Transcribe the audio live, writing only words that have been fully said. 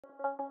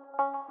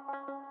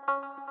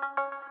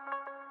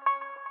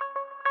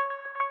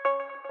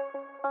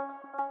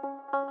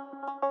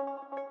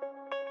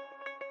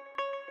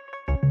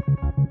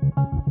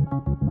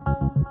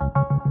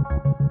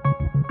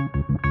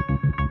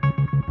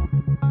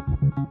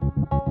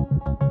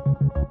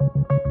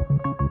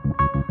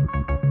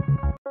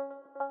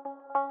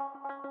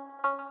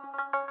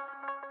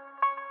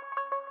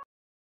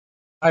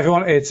Hi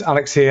everyone, it's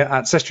Alex here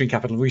at Sestrin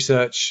Capital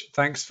Research.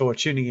 Thanks for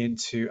tuning in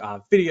to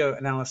our video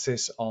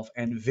analysis of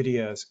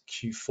Nvidia's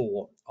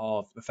Q4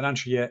 of the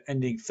financial year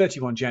ending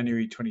 31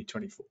 January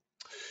 2024.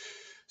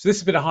 So this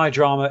has been a high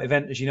drama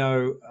event. As you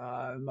know,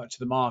 much of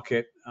the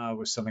market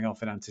was selling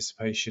off in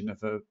anticipation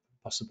of a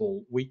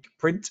possible weak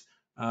print.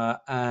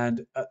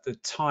 And at the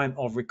time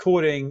of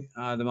recording,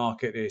 the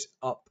market is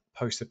up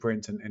post the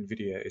print and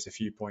Nvidia is a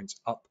few points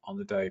up on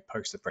the day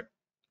post the print.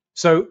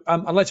 So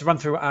I'd like to run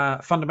through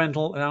our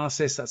fundamental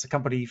analysis. That's the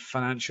company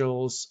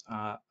financials,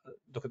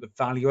 look at the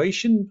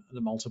valuation, the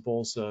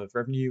multiples of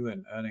revenue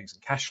and earnings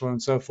and cash flow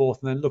and so forth,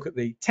 and then look at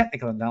the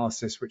technical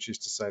analysis, which is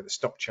to say the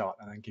stock chart,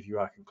 and then give you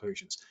our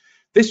conclusions.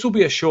 This will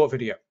be a short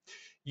video.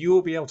 You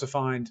will be able to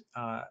find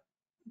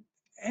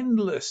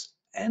endless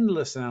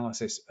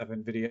analysis of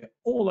Nvidia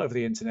all over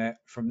the internet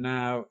from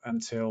now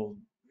until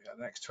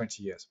the next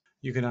 20 years.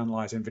 You can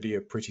analyze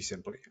Nvidia pretty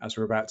simply, as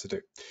we're about to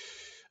do.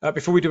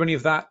 Before we do any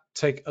of that,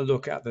 take a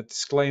look at the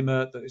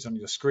disclaimer that is on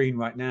your screen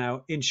right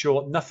now. In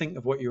short, nothing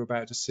of what you're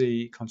about to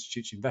see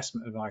constitutes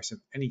investment advice of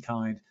any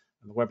kind,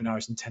 and the webinar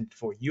is intended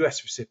for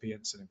US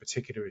recipients and in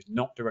particular is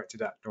not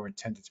directed at nor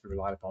intended to be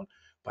relied upon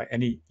by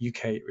any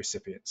UK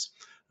recipients.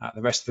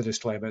 The rest of the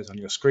disclaimer is on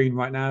your screen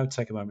right now.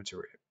 Take a moment to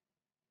read it.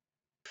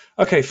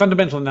 Okay,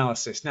 fundamental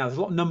analysis. Now, there's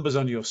a lot of numbers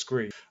on your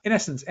screen. In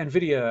essence,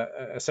 Nvidia,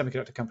 a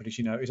semiconductor company, as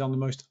you know, is on the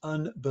most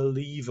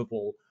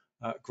unbelievable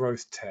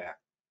growth tear.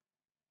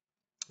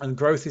 And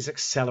growth is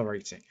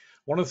accelerating.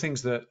 One of the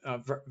things that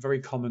very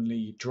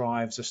commonly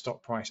drives a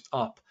stock price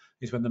up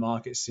is when the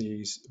market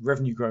sees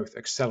revenue growth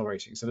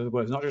accelerating. So in other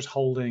words, not just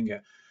holding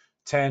at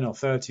 10 or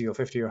 30 or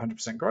 50 or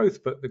 100%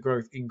 growth, but the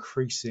growth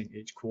increasing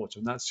each quarter.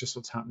 And that's just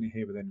what's happening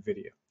here with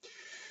Nvidia.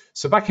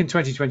 So back in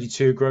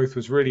 2022, growth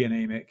was really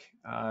anemic.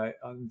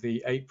 On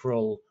the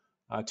April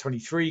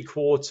 23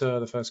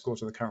 quarter, the first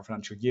quarter of the current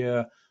financial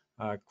year,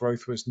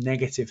 growth was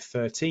negative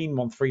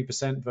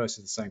 13%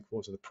 versus the same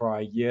quarter the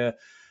prior year.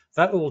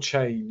 That all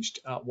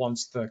changed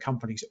once the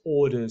company's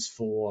orders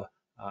for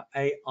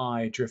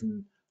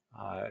AI-driven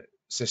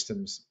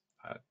systems,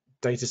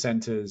 data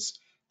centers,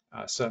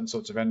 certain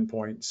sorts of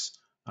endpoints,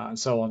 and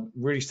so on,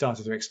 really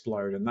started to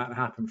explode. And that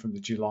happened from the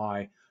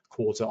July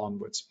quarter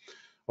onwards.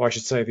 Or I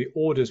should say the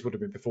orders would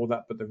have been before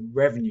that, but the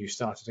revenue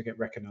started to get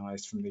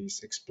recognized from these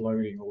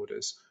exploding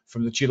orders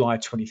from the July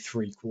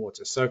 23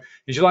 quarter. So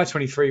in July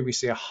 23, we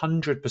see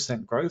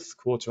 100% growth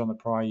quarter on the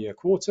prior year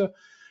quarter.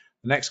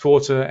 The next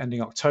quarter,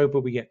 ending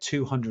October, we get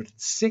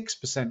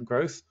 206%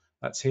 growth.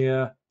 That's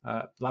here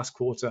last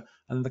quarter.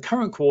 And the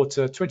current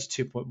quarter,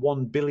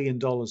 $22.1 billion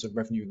of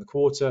revenue in the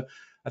quarter.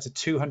 That's a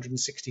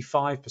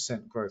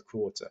 265% growth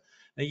quarter.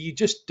 Now, you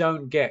just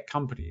don't get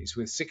companies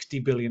with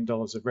 $60 billion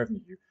of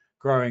revenue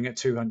growing at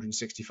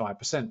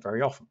 265%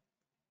 very often.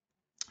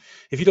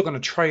 If you look on a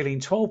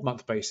trailing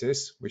 12-month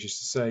basis, which is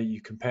to say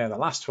you compare the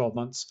last 12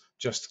 months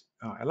just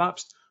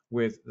elapsed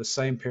with the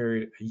same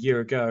period a year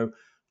ago,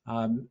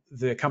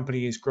 the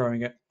company is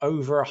growing at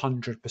over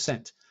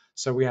 100%.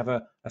 So we have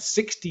a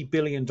 $60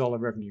 billion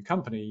revenue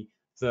company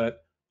that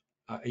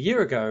a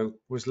year ago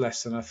was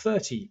less than a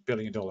 $30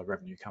 billion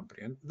revenue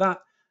company. And that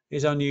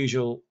is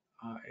unusual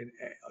in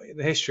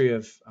the history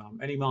of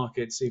any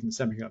markets, even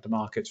semiconductor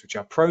markets, which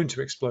are prone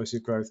to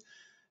explosive growth.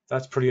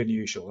 That's pretty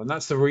unusual. And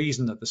that's the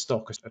reason that the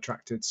stock has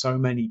attracted so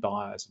many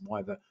buyers and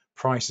why the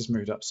price has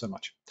moved up so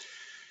much.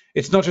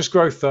 It's not just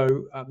growth,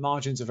 though.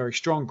 Margins are very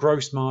strong.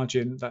 Gross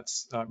margin,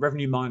 that's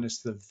revenue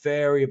minus the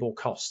variable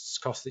costs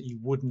that you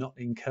would not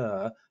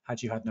incur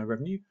had you had no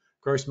revenue.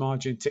 Gross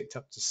margin ticked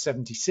up to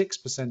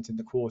 76% in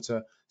the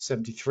quarter,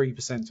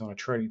 73% on a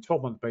trailing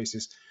 12-month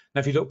basis.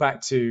 Now, if you look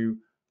back to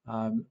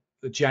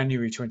the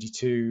January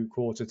 22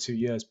 quarter 2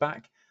 years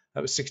back, that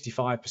was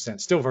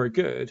 65%. Still very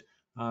good,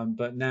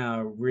 but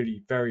now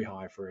really very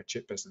high for a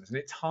chip business. And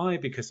it's high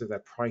because of their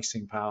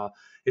pricing power.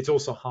 It's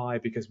also high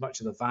because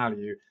much of the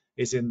value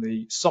is in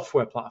the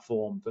software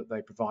platform that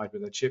they provide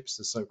with their chips,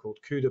 the so-called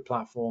CUDA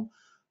platform.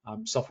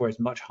 Software is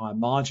a much higher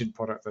margin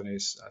product than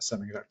is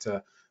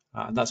semiconductor,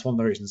 and that's one of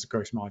the reasons the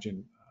gross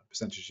margin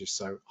percentage is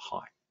so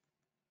high.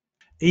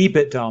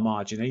 EBITDA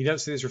margin, and you don't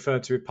see this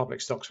referred to with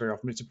public stocks very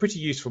often, but it's a pretty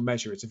useful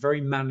measure. It's a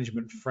very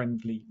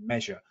management-friendly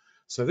measure.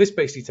 So this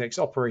basically takes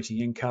operating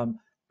income,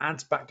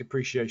 adds back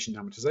depreciation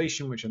and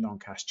amortization, which are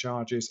non-cash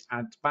charges,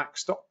 adds back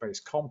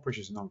stock-based comp, which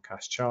is a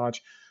non-cash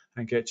charge,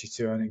 and gets you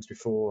to earnings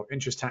before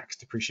interest, tax,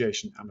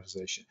 depreciation,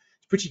 amortization.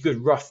 It's a pretty good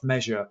rough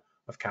measure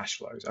of cash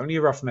flows, only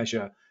a rough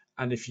measure.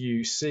 And if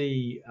you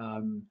see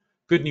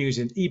good news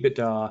in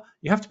EBITDA,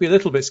 you have to be a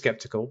little bit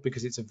skeptical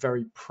because it's a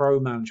very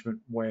pro-management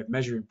way of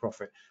measuring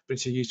profit, but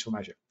it's a useful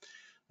measure.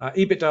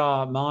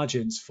 EBITDA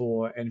margins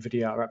for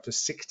Nvidia are up to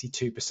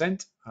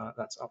 62%.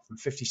 That's up from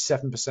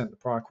 57% the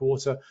prior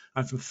quarter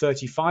and from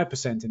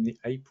 35% in the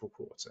April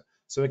quarter.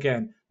 So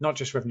again, not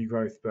just revenue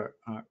growth, but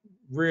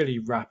really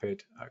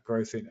rapid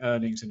growth in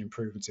earnings and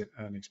improvements in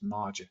earnings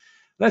margin.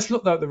 Let's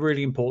look at the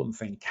really important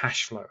thing,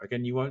 cash flow.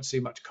 Again, you won't see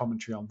much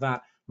commentary on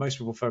that. Most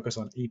people focus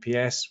on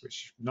EPS,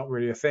 which is not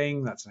really a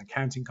thing. That's an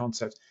accounting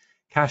concept.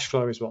 Cash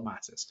flow is what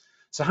matters.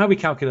 So how we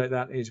calculate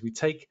that is we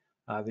take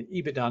the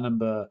EBITDA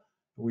number,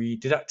 we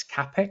deduct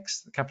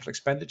CapEx, the capital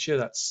expenditure.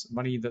 That's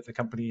money that the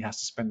company has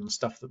to spend on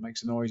stuff that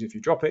makes a noise if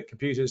you drop it,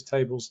 computers,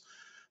 tables,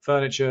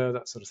 furniture,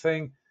 that sort of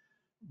thing.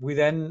 We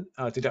then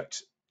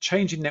deduct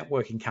change in net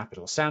working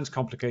capital. Sounds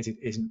complicated,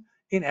 isn't.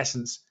 In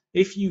essence,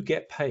 if you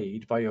get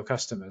paid by your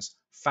customers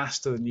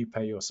faster than you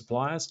pay your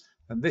suppliers,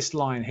 then this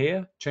line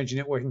here, change in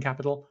net working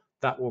capital,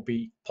 that will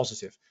be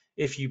positive.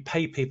 If you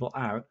pay people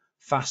out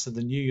faster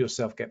than you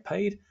yourself get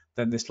paid,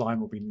 then this line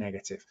will be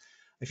negative.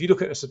 If you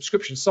look at a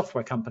subscription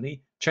software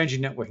company, change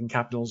in net working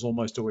capital is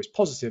almost always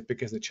positive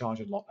because they charge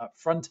a lot up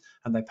front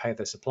and they pay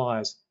their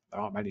suppliers, there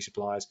aren't many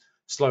suppliers,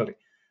 slowly.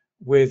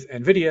 With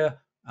Nvidia,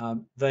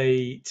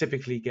 they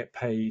typically get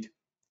paid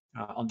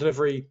on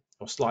delivery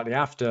or slightly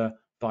after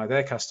by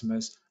their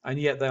customers, and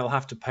yet they'll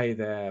have to pay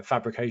their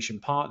fabrication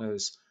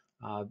partners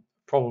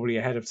probably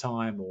ahead of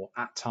time or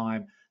at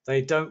time.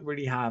 They don't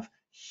really have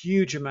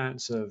huge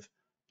amounts of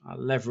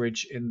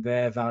leverage in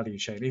their value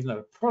chain. Even though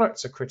the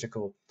products are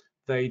critical,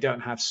 they don't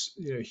have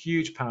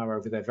huge power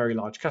over their very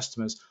large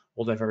customers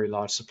or their very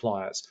large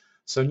suppliers.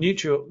 So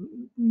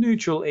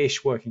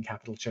neutral-ish working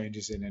capital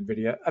changes in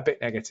Nvidia, a bit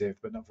negative,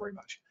 but not very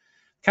much.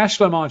 Cash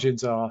flow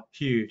margins are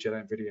huge at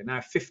Nvidia, now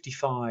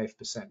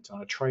 55%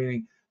 on a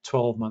trailing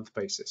 12-month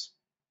basis.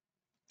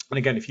 And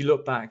again, if you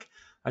look back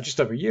just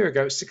over a year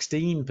ago,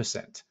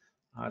 16%.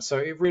 So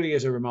it really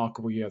is a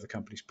remarkable year the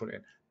company's put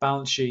in.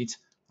 Balance sheet,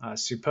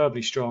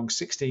 superbly strong,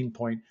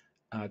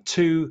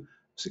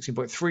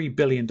 $16.3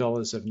 billion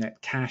of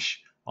net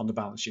cash on the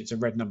balance sheet. It's a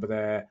red number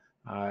there.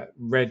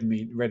 Red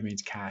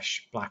means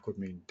cash, black would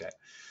mean debt.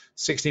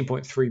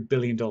 $16.3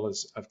 billion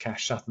of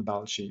cash sat on the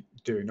balance sheet,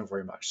 doing not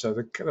very much. So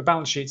the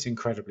balance sheet's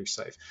incredibly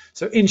safe.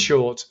 So in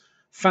short,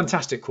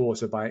 fantastic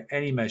quarter by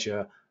any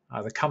measure.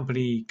 The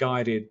company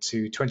guided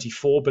to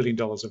 $24 billion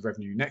of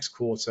revenue next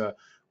quarter,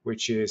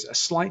 which is a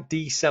slight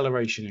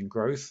deceleration in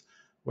growth.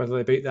 Whether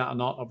they beat that or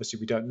not, obviously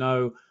we don't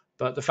know.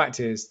 But the fact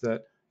is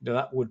that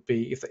that would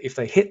be, if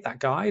they hit that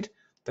guide,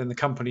 then the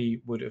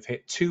company would have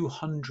hit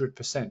 200%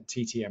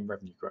 TTM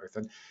revenue growth.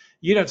 And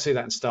you don't see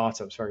that in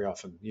startups very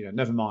often,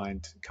 never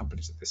mind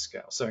companies at this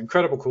scale. So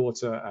incredible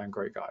quarter and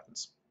great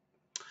guidance.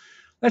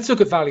 Let's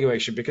look at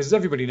valuation, because as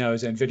everybody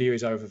knows, Nvidia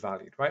is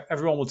overvalued, right?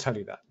 Everyone will tell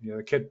you that.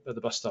 The kid at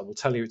the bus stop will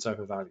tell you it's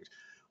overvalued.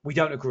 We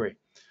don't agree.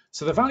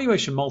 So the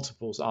valuation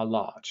multiples are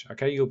large,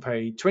 okay? You'll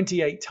pay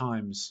 28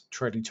 times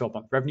trading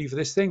 12-month revenue for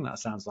this thing. That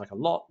sounds like a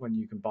lot when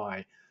you can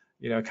buy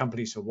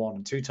companies for 1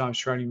 and 2 times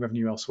trading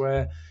revenue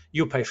elsewhere.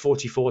 You'll pay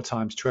 44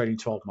 times trading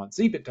 12 months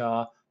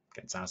EBITDA.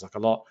 Again, sounds like a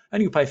lot.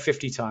 And you'll pay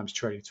 50 times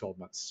trading 12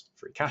 months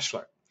free cash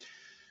flow.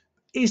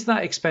 Is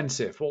that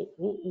expensive? Well,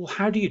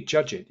 how do you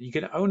judge it? You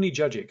can only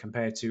judge it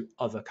compared to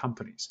other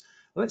companies.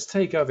 Let's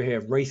take over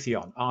here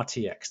Raytheon,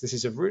 RTX. This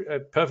is a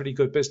perfectly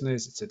good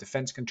business. It's a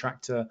defense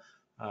contractor.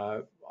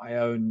 I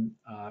own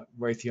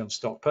Raytheon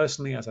stock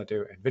personally, as I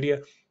do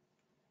Nvidia.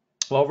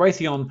 Well,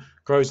 Raytheon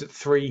grows at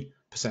 3%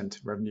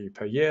 revenue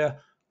per year.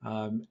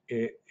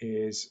 It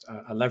is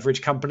a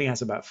leverage company,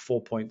 has about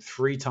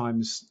 4.3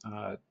 times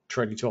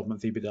trading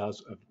 12-month EBITDA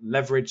of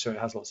leverage, so it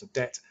has lots of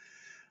debt.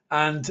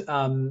 And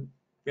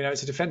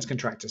it's a defense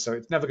contractor, so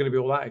it's never going to be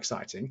all that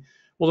exciting.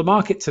 Well, the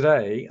market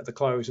today at the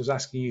close was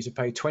asking you to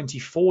pay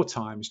 24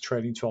 times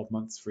trading 12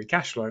 months free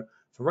cash flow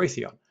for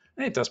Raytheon.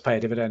 And it does pay a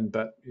dividend,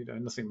 but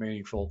nothing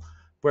meaningful.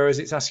 Whereas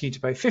it's asking you to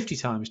pay 50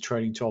 times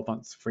trading 12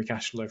 months free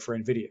cash flow for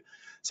Nvidia.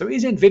 So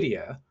is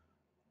Nvidia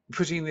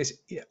putting this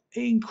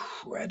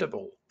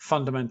incredible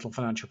fundamental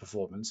financial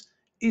performance,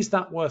 is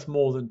that worth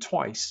more than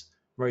twice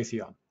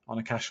Raytheon on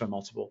a cash flow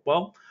multiple?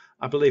 Well,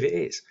 I believe it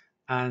is.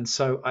 And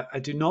so I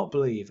do not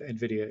believe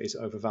Nvidia is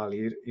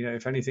overvalued.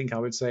 If anything, I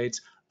would say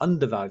it's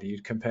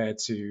undervalued compared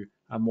to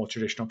more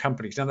traditional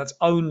companies. Now, that's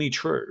only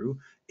true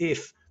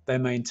if they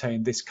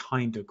maintain this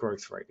kind of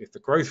growth rate. If the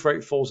growth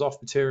rate falls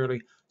off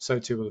materially, so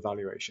too will the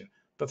valuation.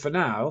 But for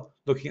now,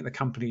 looking at the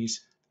company's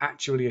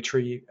actually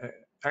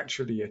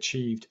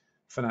achieved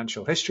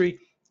financial history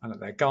and at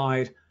their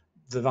guide,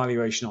 the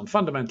valuation on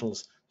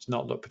fundamentals does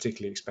not look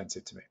particularly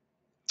expensive to me.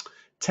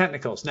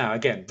 Technicals. Now,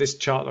 again, this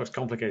chart looks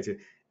complicated.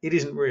 It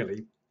isn't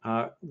really.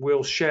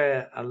 We'll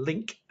share a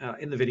link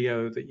in the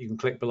video that you can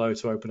click below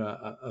to open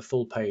a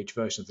full page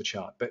version of the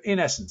chart. But in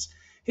essence,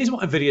 here's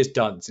what Nvidia's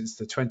done since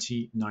the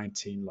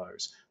 2019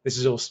 lows. This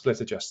is all split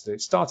adjusted.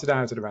 It started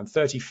out at around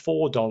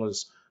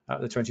 $34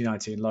 at the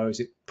 2019 lows.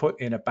 It put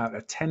in about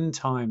a 10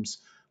 times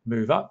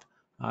move up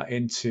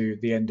into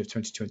the end of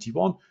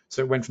 2021.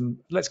 So it went from,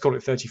 let's call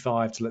it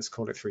 35 to let's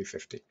call it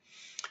 350.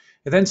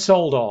 It then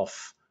sold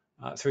off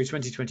through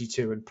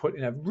 2022 and put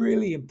in a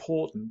really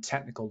important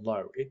technical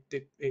low.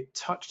 It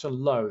touched a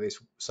low, this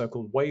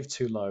so-called wave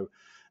 2 low,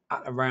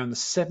 at around the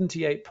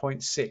 78.6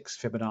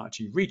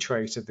 Fibonacci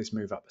retrace of this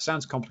move up. It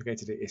sounds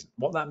complicated, it isn't.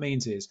 What that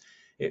means is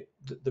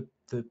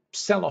the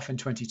sell-off in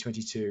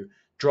 2022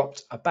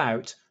 dropped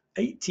about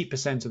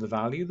 80% of the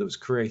value that was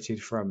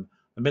created from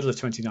the middle of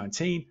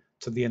 2019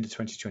 to the end of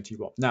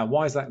 2021. Now,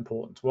 why is that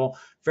important? Well,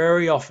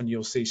 very often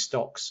you'll see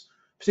stocks,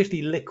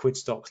 particularly liquid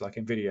stocks like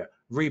Nvidia,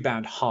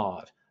 rebound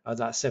hard at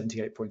that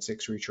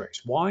 78.6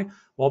 retrace. Why?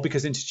 Well,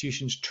 because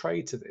institutions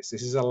trade to this.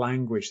 This is a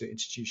language that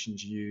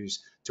institutions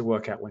use to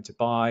work out when to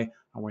buy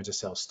and when to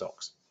sell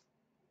stocks.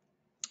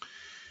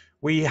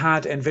 We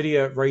had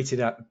Nvidia rated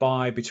at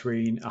buy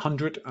between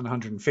 $100 and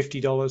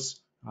 $150.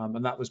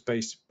 And that was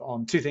based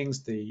on two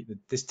things,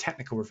 this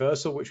technical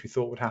reversal, which we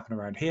thought would happen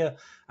around here,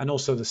 and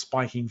also the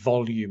spiking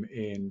volume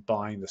in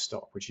buying the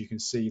stock, which you can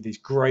see these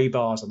gray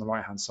bars on the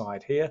right-hand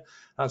side here.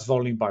 That's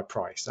volume by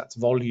price. That's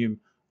volume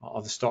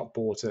of the stock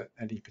bought at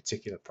any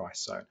particular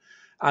price zone.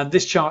 And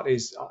this chart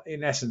is,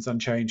 in essence,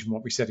 unchanged from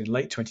what we said in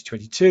late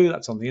 2022.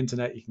 That's on the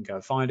internet. You can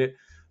go find it.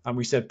 And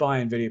we said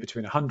buy Nvidia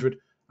between 100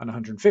 and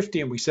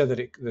 150, and we said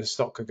that the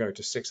stock could go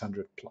to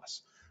 600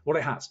 plus. Well,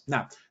 it has.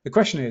 Now, the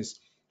question is,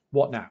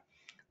 what now?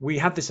 We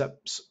had this at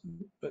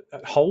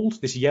hold,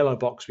 this yellow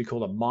box we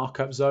call a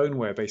markup zone,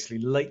 where basically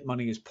late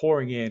money is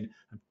pouring in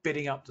and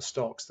bidding up the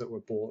stocks that were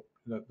bought,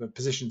 the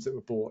positions that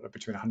were bought at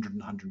between 100 and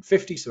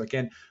 150. So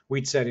again,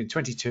 we'd said in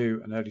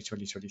 22 and early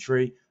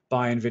 2023,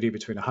 buy Nvidia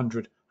between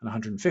 100 and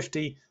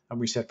 150, and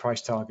we set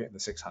price target in the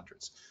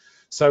 600s.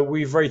 So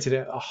we've rated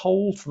it a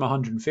hold from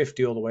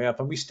 150 all the way up,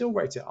 and we still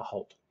rate it a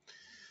hold.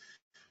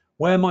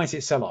 Where might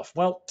it sell off?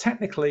 Well,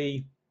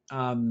 technically,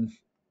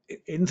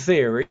 in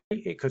theory,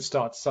 it could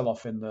start to sell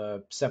off in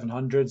the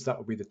 700s. That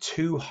would be the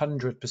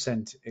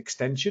 200%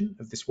 extension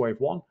of this wave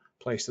 1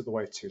 placed at the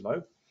wave 2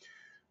 low.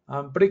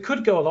 But it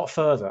could go a lot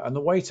further. And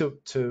the way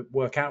to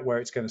work out where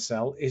it's going to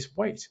sell is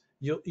wait.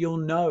 You'll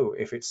know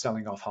if it's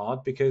selling off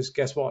hard, because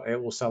guess what?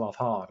 It will sell off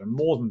hard. And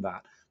more than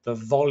that, the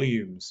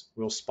volumes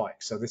will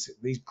spike. So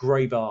these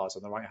gray bars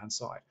on the right-hand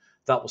side,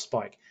 that will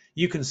spike.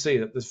 You can see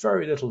that there's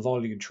very little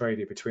volume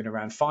traded between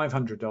around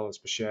 $500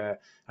 per share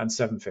and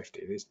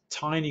 $750. These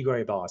tiny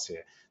gray bars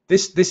here.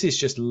 This is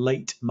just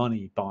late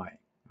money buying.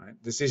 Right?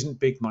 This isn't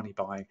big money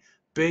buying.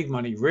 Big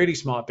money, really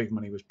smart big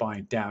money, was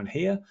buying down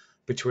here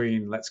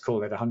between, let's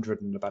call it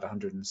 100 and about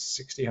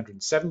 160,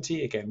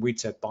 170. Again, we'd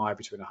said buy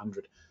between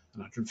 100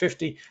 and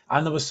 150.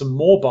 And there was some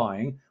more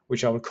buying,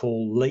 which I would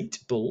call late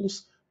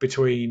bulls,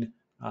 between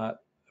about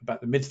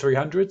the mid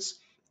 300s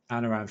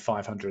and around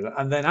 500.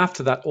 And then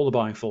after that, all the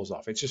buying falls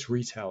off. It's just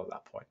retail at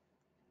that point.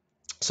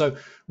 So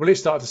will it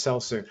start to sell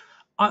soon?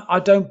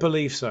 I don't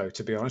believe so,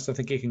 to be honest. I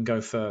think it can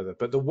go further.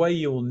 But the way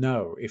you'll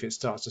know if it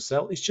starts to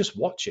sell is just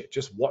watch it.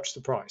 Just watch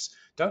the price.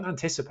 Don't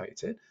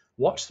anticipate it.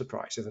 Watch the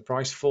price. If the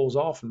price falls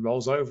off and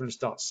rolls over and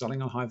starts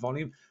selling on high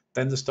volume,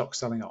 then the stock's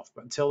selling off.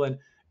 But until then,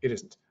 it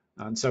isn't.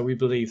 And so we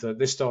believe that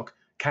this stock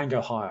can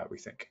go higher, we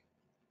think.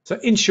 So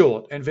in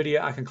short,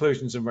 Nvidia, our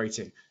conclusions and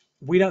rating.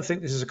 We don't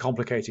think this is a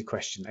complicated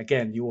question.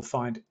 Again, you will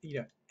find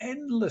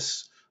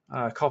endless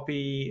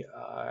copy,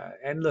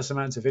 endless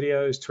amounts of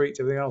videos,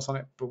 tweets, everything else on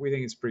it, but we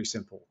think it's a pretty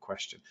simple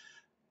question.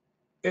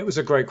 It was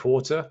a great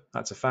quarter,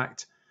 that's a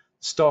fact.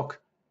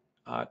 Stock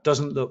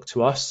doesn't look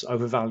to us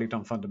overvalued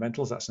on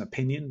fundamentals. That's an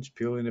opinion, it's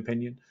purely an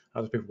opinion.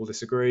 Other people will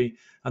disagree.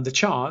 And the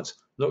chart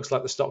looks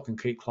like the stock can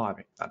keep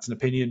climbing. That's an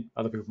opinion,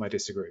 other people may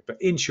disagree.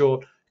 But in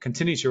short,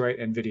 continue to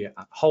rate Nvidia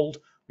at hold.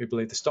 We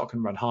believe the stock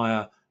can run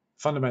higher.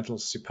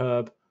 Fundamentals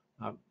superb.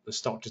 The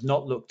stock does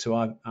not look, to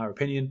our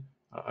opinion,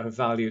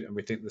 overvalued, and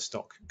we think the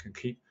stock can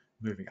keep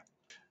moving up.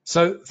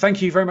 So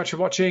thank you very much for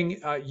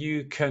watching.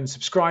 You can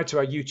subscribe to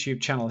our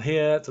YouTube channel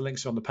here. The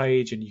links are on the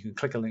page, and you can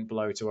click a link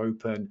below to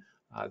open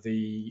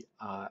the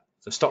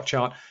stock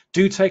chart.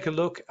 Do take a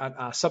look at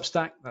our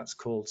Substack. That's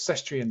called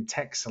Cestrian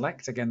Tech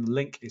Select. Again, the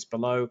link is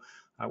below,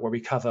 where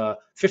we cover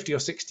 50 or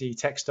 60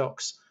 tech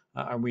stocks,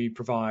 and we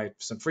provide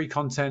some free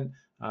content,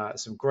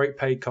 some great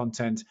paid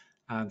content.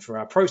 And for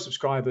our pro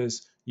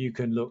subscribers, you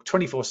can look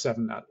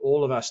 24/7 at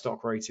all of our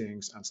stock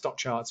ratings and stock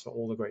charts for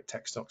all the great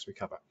tech stocks we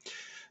cover.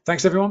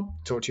 Thanks, everyone.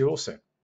 Talk to you all soon.